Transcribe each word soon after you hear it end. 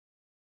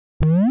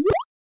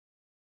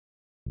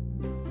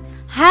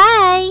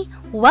Hi!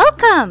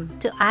 Welcome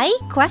to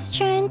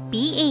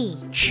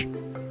iQuestionPH.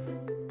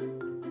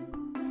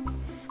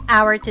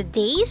 Our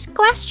today's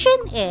question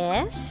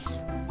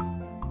is: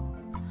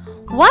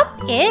 what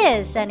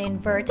is an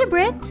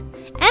invertebrate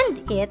and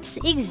its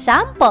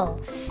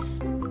examples?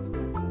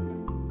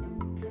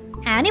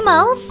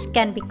 Animals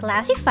can be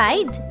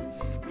classified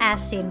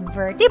as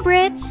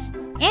invertebrates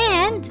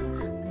and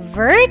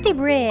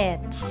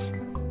vertebrates.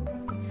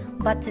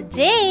 But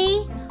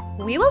today,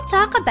 we will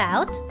talk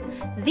about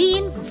the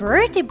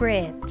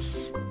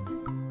invertebrates.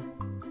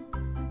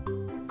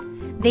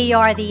 They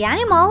are the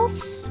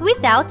animals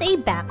without a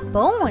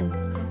backbone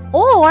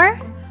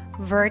or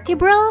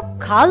vertebral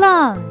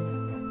column.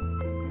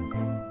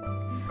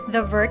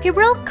 The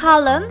vertebral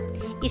column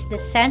is the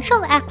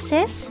central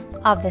axis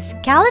of the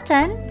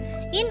skeleton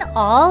in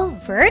all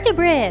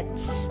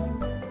vertebrates.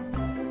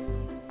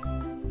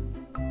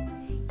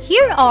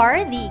 Here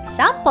are the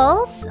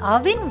examples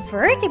of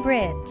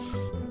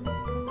invertebrates.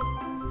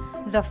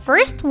 The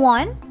first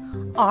one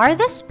are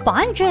the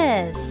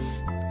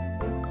sponges.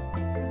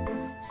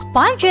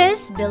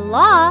 Sponges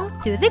belong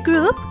to the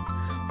group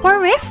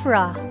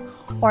Porifera,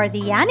 or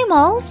the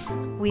animals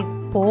with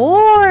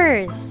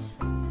pores.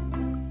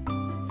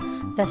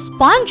 The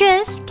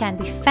sponges can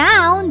be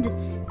found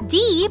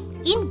deep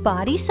in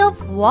bodies of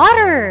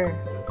water.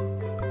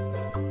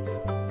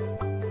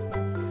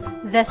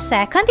 The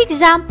second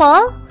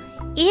example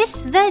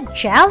is the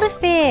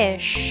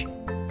jellyfish,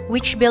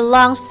 which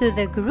belongs to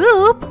the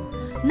group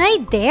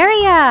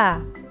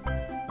Cnidaria.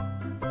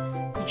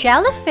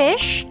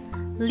 Jellyfish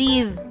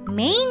live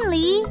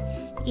mainly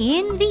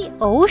in the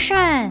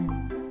ocean.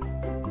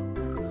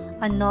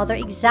 Another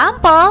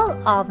example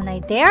of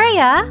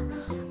Cnidaria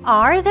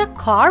are the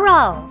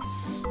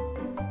corals.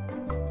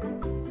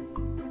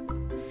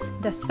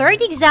 The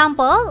third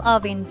example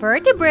of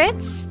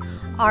invertebrates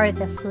are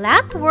the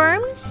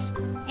flatworms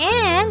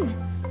and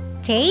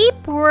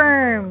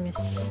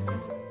tapeworms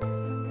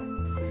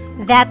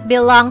that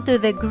belong to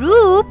the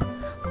group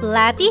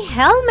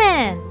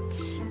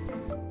Platyhelminthes.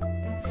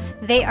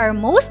 They are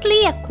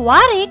mostly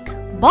aquatic,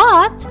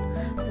 but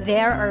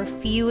there are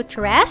few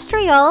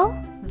terrestrial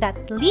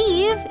that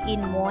live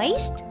in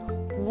moist,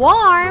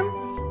 warm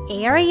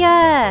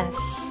areas.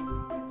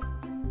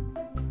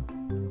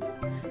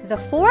 The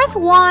fourth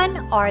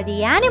one are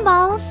the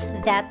animals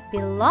that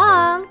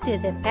belong to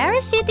the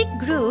parasitic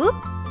group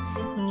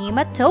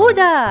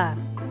Nematoda.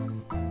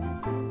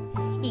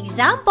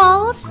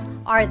 Examples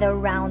are the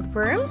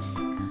roundworms,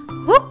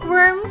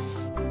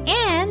 hookworms,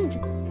 and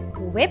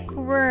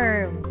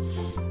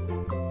whipworms.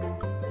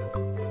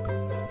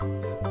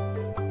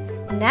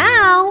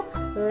 Now,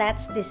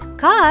 let's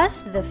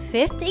discuss the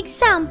fifth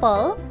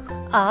example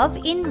of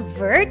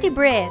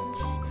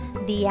invertebrates,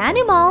 the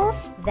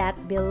animals that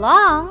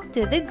belong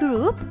to the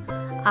group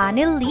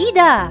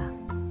Annelida.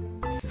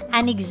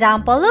 An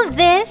example of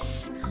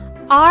this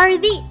are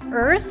the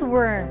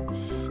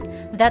earthworms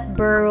that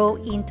burrow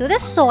into the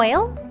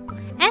soil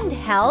and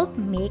help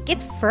make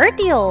it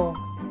fertile.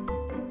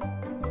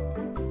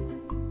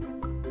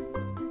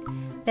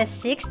 The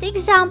sixth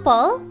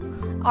example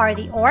are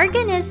the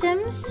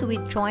organisms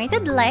with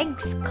jointed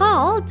legs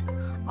called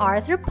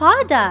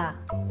Arthropoda.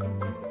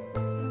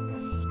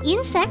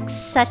 Insects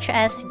such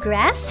as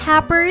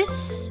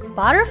grasshoppers,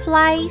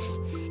 butterflies,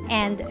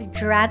 and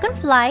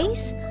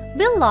dragonflies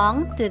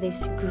belong to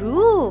this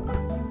group.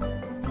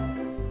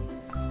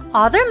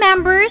 Other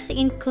members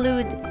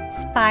include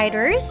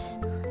spiders,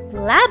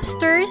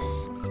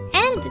 lobsters,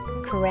 and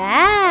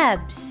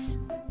crabs.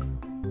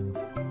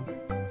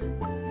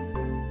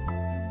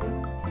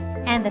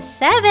 And the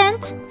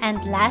seventh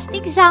and last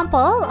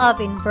example of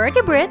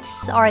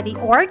invertebrates are the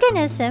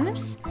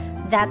organisms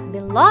that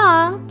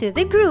belong to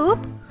the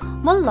group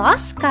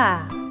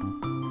Mollusca.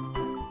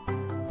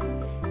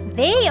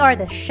 They are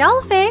the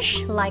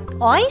shellfish like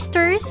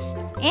oysters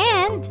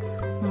and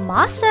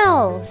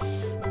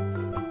mussels.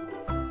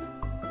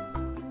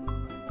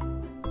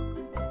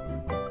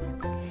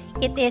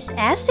 It is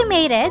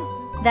estimated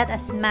that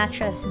as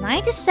much as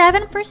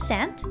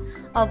 97%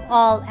 of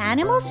all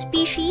animal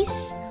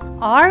species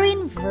are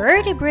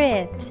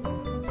invertebrate.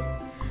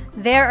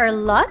 There are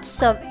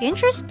lots of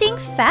interesting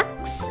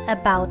facts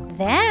about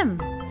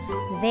them.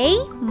 They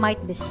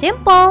might be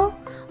simple,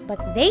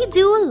 but they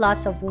do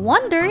lots of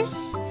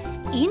wonders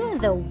in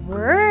the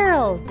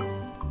world.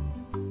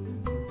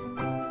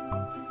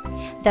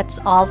 That's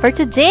all for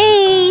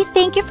today.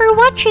 Thank you for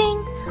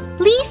watching.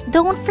 Please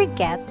don't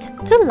forget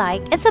to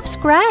like and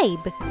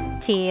subscribe.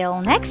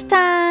 Till next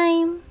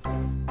time!